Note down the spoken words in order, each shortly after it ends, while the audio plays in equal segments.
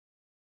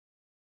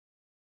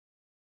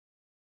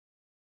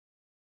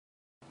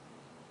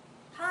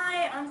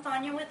I'm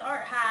Sonia with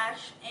Art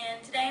Hash,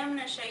 and today I'm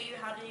going to show you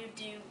how to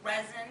do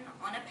resin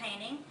on a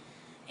painting.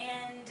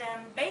 And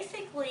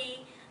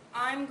basically,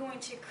 I'm going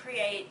to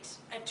create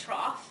a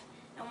trough,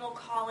 and we'll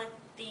call it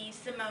the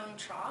Simone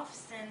trough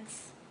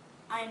since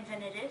I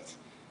invented it.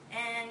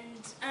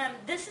 And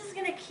this is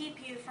going to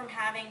keep you from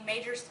having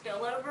major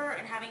spillover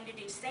and having to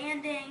do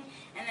sanding,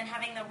 and then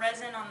having the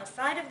resin on the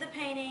side of the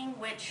painting,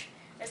 which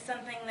is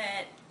something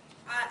that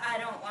I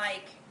don't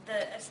like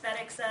the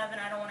aesthetics of, and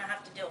I don't want to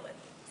have to deal with.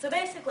 So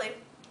basically,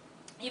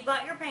 you've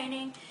got your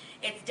painting,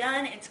 it's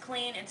done, it's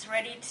clean, it's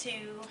ready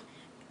to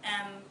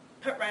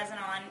put resin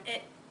on.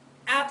 It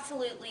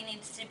absolutely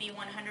needs to be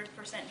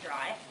 100%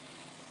 dry.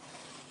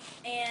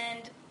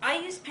 And I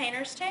use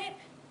painter's tape,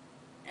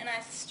 and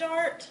I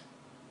start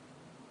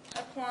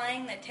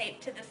applying the tape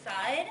to the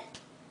side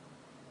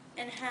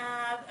and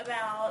have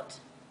about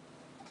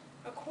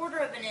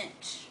 1/4 of an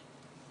inch,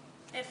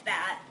 if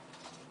that,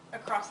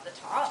 across the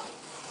top.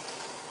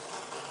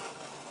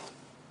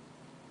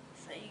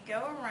 So you go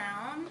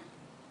around,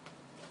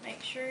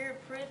 make sure you're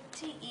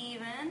pretty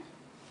even.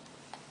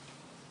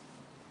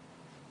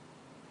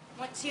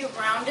 Once you've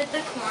rounded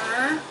the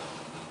corner,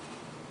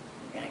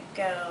 you're going to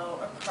go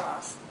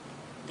across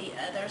the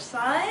other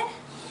side,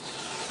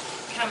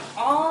 come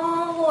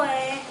all the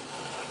way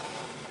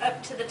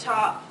up to the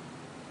top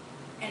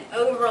and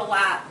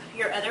overlap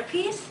your other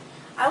piece.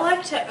 I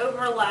like to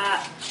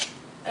overlap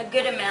a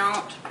good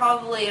amount,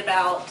 probably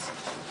about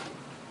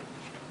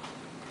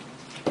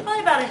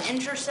an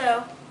inch or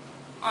so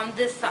on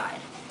this side.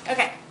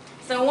 Okay,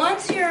 so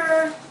once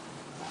your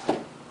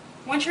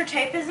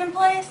tape is in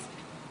place,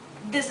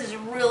 this is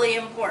really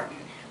important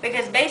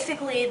because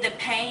basically the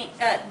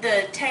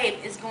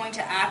tape is going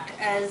to act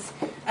as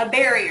a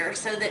barrier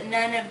so that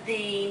none of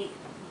the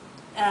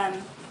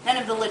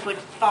liquid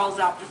falls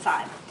out the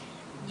side.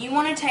 You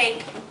want to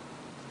take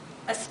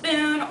a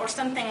spoon or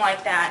something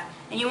like that,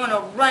 and you want to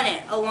run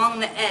it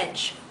along the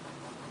edge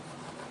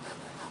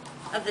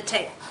of the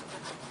tape.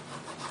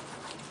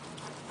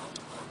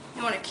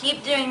 You want to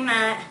keep doing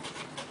that,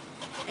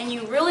 and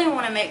you really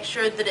want to make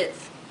sure that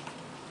it's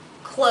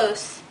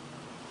close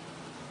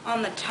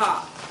on the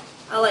top.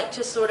 I like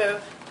to sort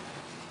of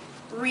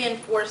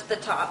reinforce the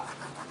top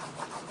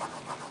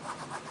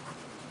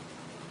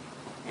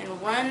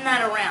and run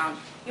that around.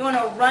 You want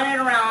to run it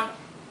around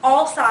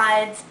all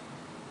sides.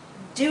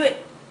 Do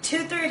it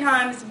 2-3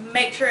 times,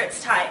 make sure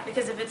it's tight,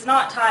 because if it's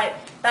not tight,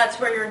 that's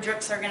where your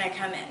drips are going to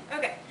come in.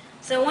 Okay,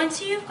 so once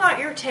you've got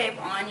your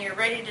tape on, you're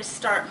ready to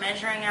start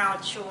measuring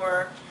out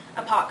your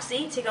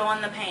epoxy to go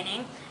on the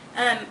painting.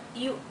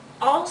 You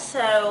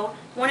also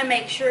want to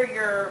make sure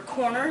your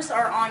corners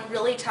are on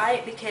really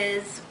tight,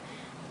 because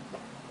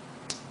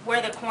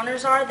where the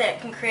corners are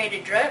that can create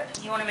a drip,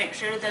 you want to make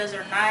sure those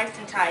are nice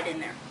and tight in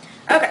there.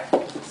 Okay,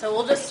 so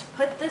we'll just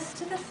put this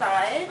to the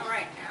side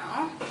right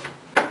now.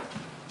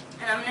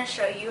 And I'm going to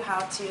show you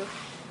how to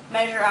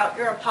measure out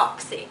your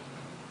epoxy.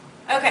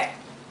 Okay,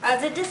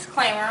 as a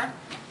disclaimer,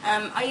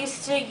 I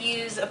used to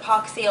use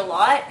epoxy a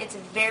lot. It's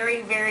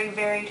very, very,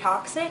 very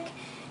toxic.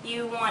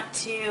 You want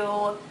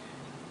to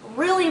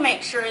really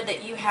make sure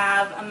that you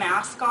have a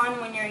mask on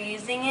when you're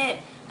using it.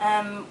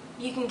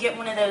 You can get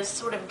one of those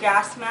sort of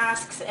gas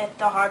masks at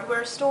the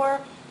hardware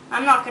store.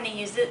 I'm not going to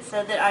use it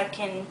so that I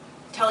can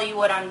tell you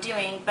what I'm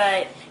doing,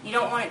 but you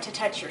don't want it to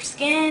touch your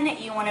skin.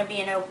 You want to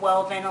be in a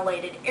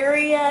well-ventilated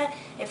area.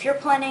 If you're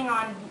planning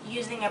on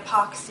using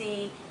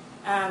epoxy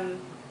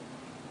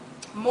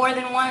more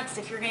than once,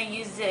 if you're going to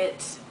use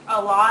it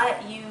a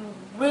lot, you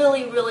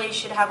really, really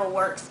should have a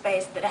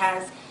workspace that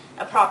has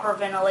a proper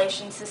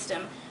ventilation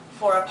system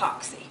for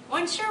epoxy.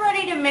 Once you're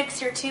ready to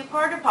mix your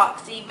 2-part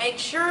epoxy, make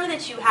sure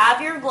that you have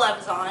your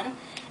gloves on.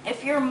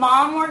 If your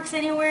mom works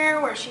anywhere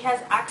where she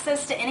has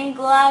access to any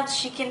gloves,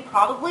 she can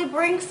probably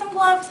bring some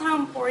gloves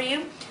home for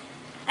you.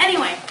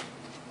 Anyway,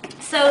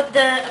 so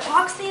the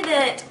epoxy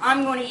that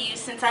I'm going to use,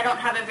 since I don't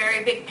have a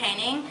very big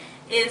painting,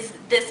 is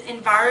this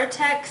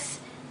Envirotex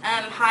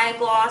high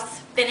gloss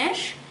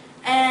finish.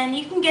 And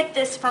you can get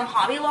this from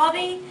Hobby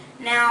Lobby.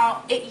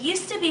 Now, it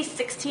used to be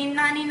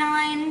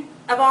 $16.99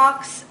 a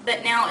box,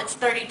 but now it's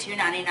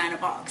 $32.99 a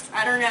box.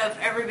 I don't know if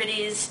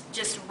everybody's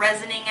just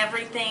resining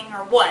everything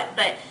or what,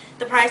 but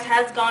the price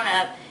has gone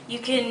up. You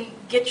can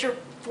get your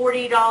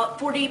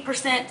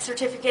 40%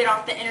 certificate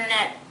off the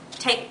internet,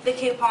 take the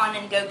coupon,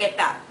 and go get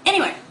that.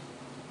 Anyway,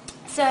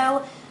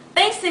 so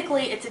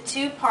basically it's a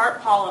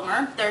 2-part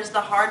polymer. There's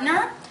the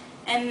hardener,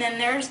 and then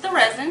there's the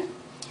resin,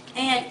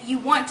 and you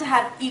want to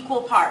have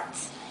equal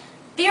parts.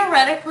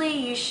 Theoretically,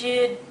 you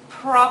should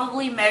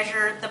probably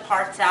measure the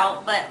parts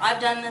out, but I've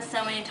done this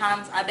so many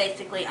times, I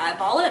basically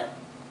eyeball it.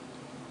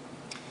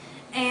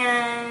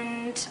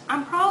 And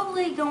I'm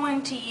probably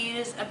going to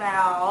use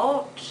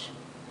about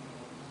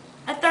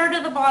 1/3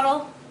 of the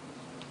bottle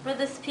for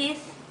this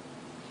piece.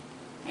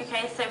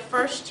 Okay, so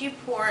first you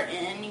pour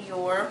in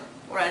your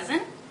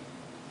resin,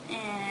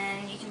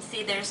 and you can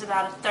see there's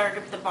about 1/3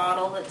 of the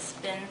bottle that's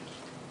been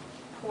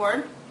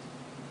poured.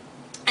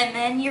 And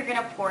then you're going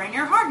to pour in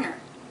your hardener.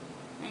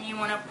 And you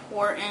want to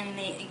pour in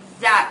the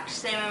exact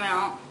same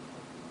amount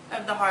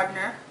of the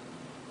hardener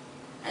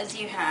as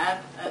you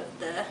have of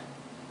the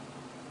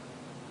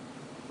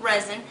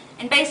resin.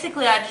 And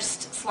basically I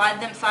just slide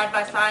them side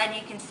by side.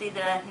 You can see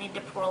that I need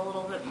to pour a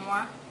little bit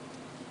more.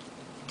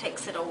 It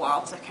takes it a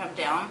while to come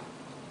down.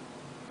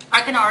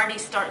 I can already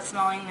start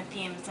smelling the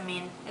fumes. I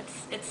mean,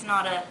 it's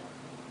not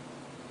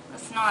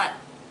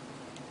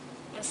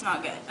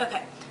good.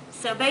 Okay,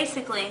 so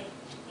basically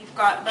you've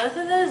got both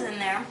of those in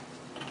there.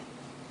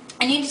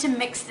 I need to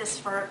mix this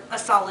for a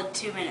solid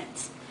 2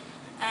 minutes.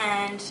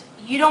 And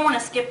you don't want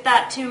to skip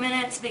that 2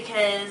 minutes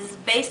because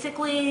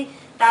basically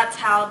that's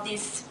how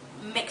these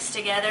mix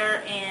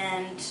together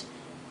and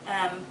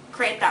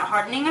create that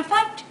hardening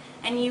effect.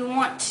 And you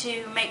want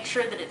to make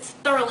sure that it's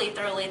thoroughly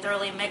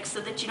mixed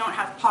so that you don't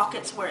have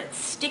pockets where it's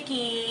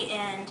sticky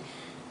and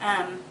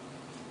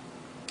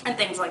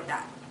things like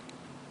that.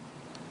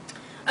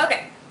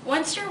 Okay,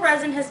 once your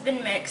resin has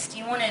been mixed,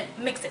 you want to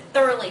mix it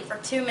thoroughly for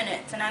 2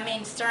 minutes, and I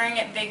mean stirring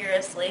it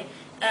vigorously.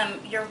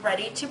 You're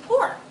ready to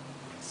pour.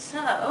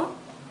 So,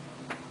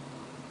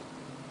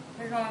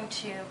 you're going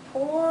to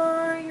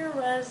pour your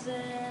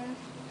resin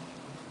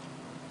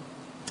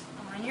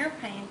on your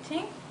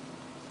painting,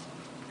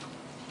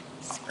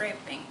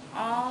 scraping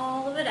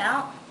all of it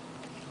out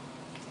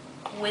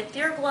with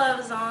your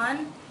gloves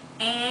on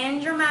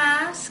and your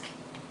mask.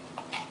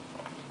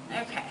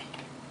 Okay,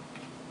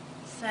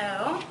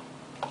 so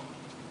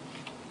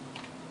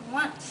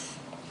once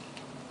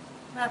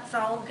that's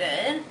all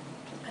good,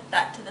 put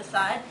that to the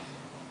side.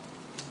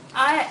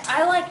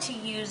 I like to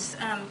use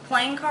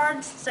playing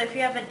cards, so if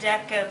you have a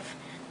deck of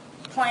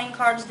playing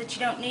cards that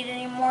you don't need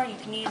anymore, you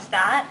can use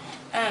that.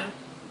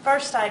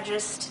 First I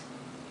just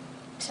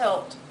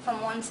tilt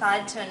from one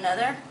side to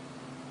another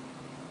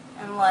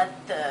and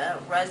let the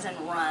resin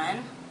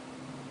run.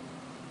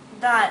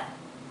 That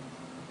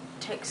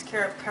takes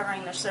care of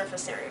covering the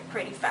surface area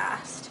pretty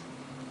fast.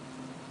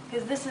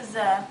 Because this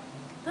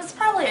is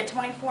probably a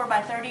 24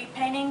 by 30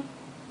 painting,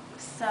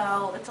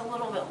 so it's a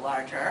little bit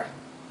larger.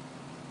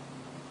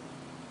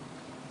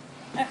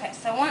 Okay,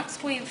 so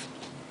once we've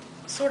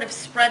sort of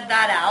spread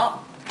that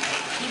out,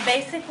 you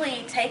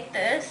basically take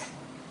this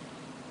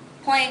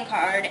playing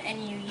card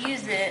and you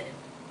use it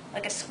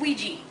like a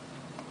squeegee,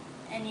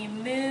 and you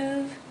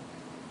move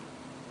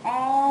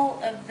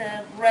all of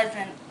the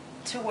resin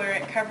to where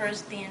it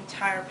covers the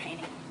entire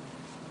painting.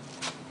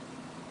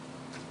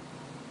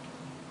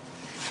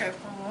 Go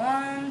from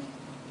one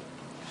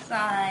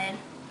side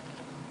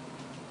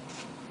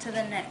to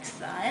the next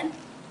side.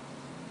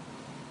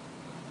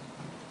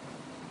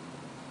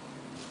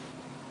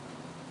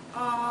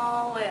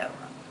 All the way over.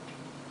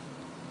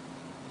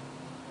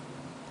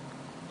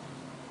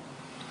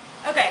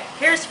 Okay,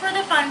 here's for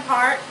the fun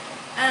part.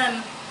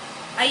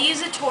 I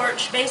use a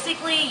torch.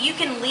 Basically, you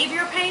can leave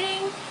your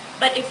painting,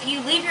 but if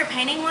you leave your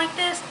painting like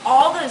this,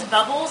 all those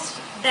bubbles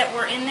that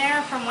were in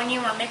there from when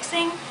you were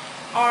mixing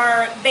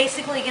are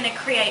basically going to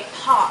create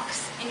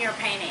pocks in your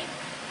painting.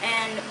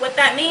 And what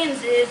that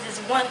means is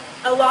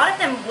a lot of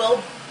them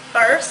will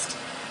burst,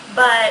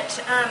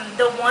 but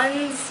the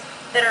ones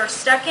that are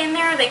stuck in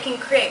there, they can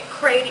create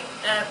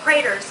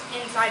craters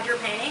inside your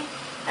painting.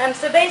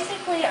 So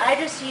basically, I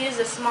just use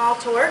a small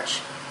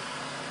torch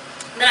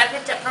that I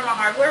picked up from a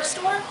hardware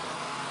store,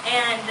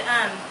 and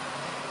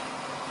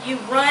you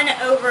run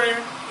over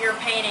your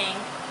painting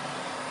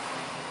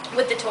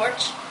with the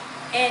torch,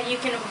 and you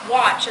can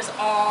watch as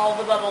all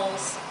the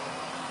bubbles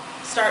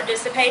start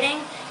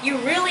dissipating. You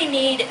really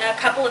need a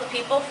couple of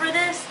people for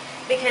this,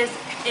 because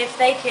if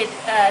they could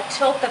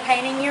tilt the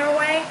painting your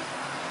way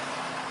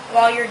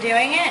while you're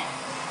doing it,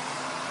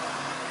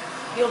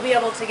 you'll be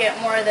able to get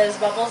more of those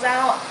bubbles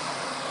out.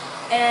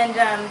 And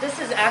this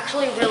is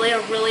actually a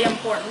really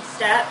important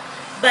step,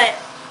 but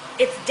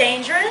it's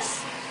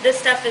dangerous. This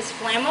stuff is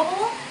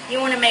flammable. You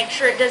want to make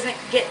sure it doesn't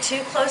get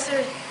too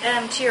closer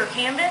to your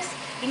canvas.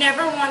 You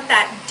never want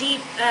that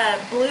deep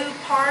blue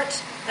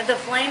part of the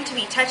flame to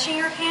be touching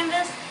your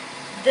canvas.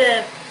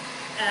 The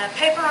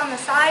paper on the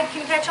side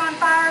can catch on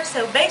fire,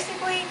 so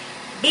basically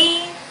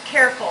be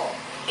careful.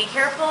 Be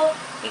careful,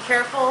 be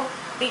careful,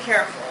 be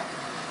careful.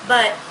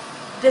 But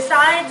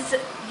besides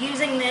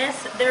using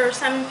this, there are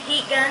some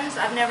heat guns.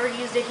 I've never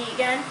used a heat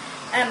gun.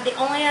 The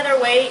only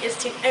other way is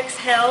to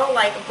exhale,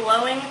 like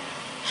blowing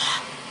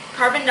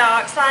carbon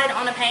dioxide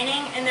on a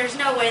painting, and there's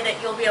no way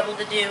that you'll be able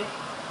to do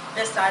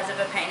this size of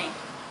a painting.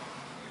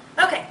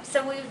 Okay,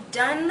 so we've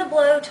done the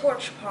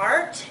blowtorch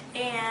part,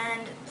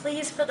 and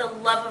please, for the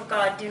love of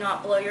God, do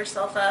not blow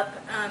yourself up.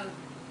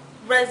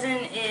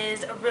 Resin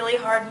is a really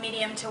hard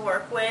medium to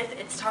work with.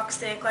 It's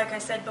toxic, like I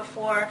said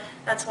before.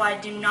 That's why I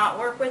do not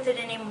work with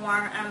it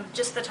anymore,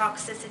 just the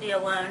toxicity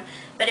alone.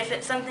 But if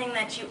it's something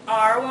that you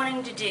are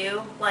wanting to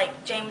do,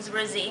 like James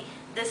Rizzi,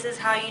 this is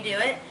how you do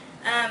it.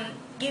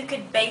 You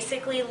could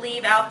basically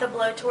leave out the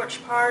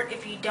blowtorch part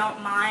if you don't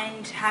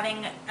mind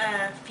having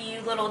a few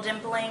little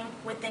dimpling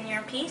within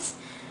your piece.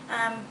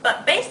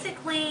 But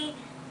basically,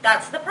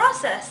 that's the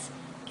process.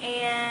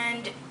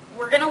 And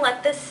we're going to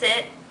let this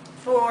sit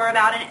for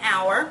about an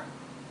hour.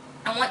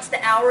 And once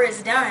the hour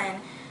is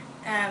done,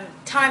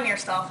 time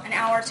yourself, an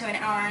hour to an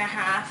hour and a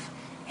half.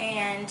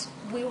 and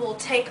we will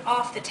take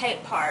off the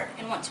tape part.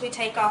 And once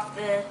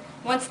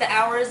the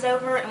hour is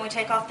over and we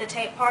take off the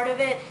tape part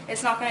of it,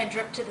 it's not going to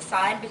drip to the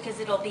side because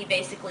it'll be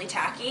basically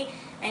tacky,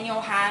 and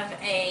you'll have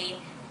a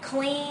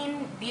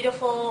clean,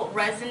 beautiful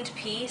resined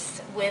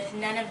piece with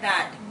none of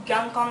that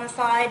gunk on the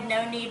side,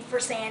 no need for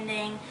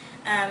sanding,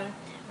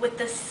 with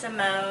the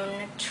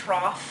Simone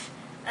trough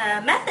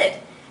method.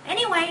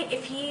 Anyway,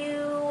 if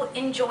you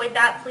enjoyed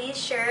that, please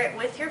share it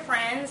with your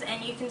friends,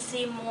 and you can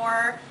see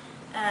more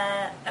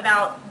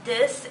about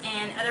this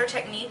and other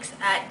techniques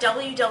at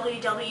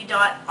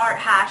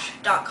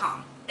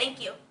www.arthash.com.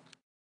 Thank you.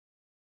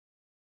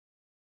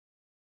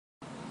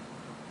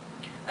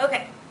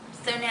 Okay,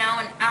 so now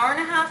an hour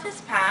and a half has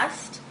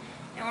passed,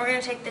 and we're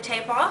going to take the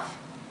tape off.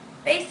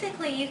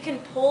 Basically, you can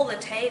pull the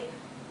tape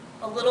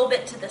a little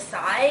bit to the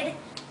side,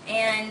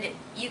 and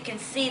you can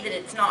see that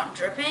it's not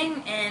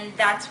dripping, and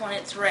that's when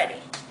it's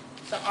ready.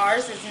 So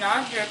ours is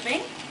not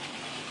dripping.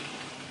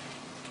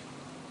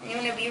 And you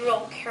want to be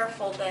real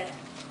careful that you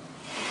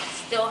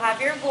still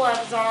have your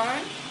gloves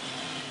on.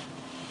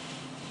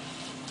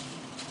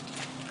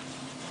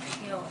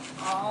 Peel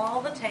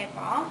all the tape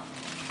off.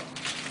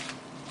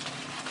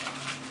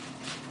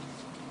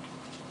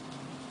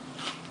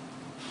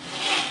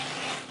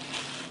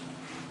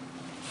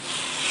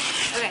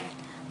 Okay,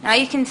 now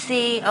you can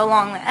see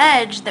along the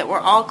edge that we're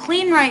all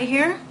clean right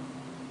here.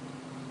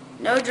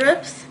 No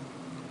drips.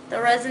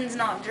 The resin's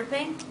not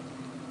dripping.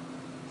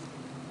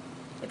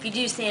 If you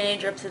do see any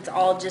drips, it's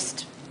all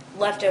just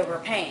leftover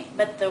paint.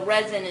 But the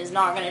resin is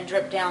not going to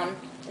drip down.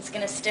 It's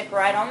going to stick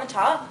right on the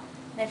top.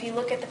 And if you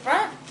look at the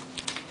front,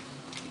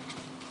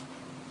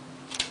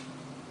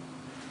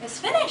 it's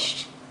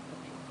finished.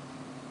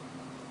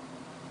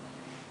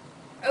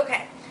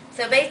 Okay,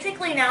 so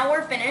basically now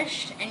we're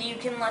finished, and you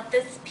can let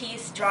this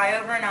piece dry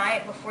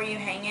overnight before you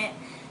hang it.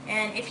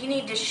 And if you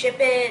need to ship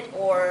it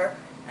or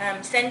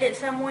send it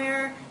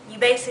somewhere, you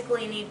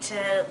basically need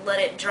to let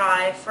it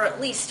dry for at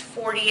least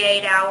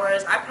 48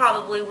 hours. I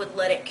probably would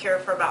let it cure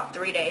for about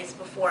 3 days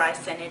before I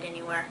send it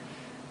anywhere.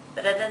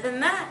 But other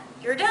than that,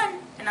 you're done.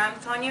 And I'm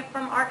Tanya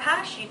from Art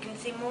Hash. You can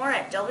see more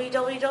at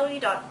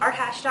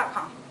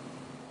www.arthash.com.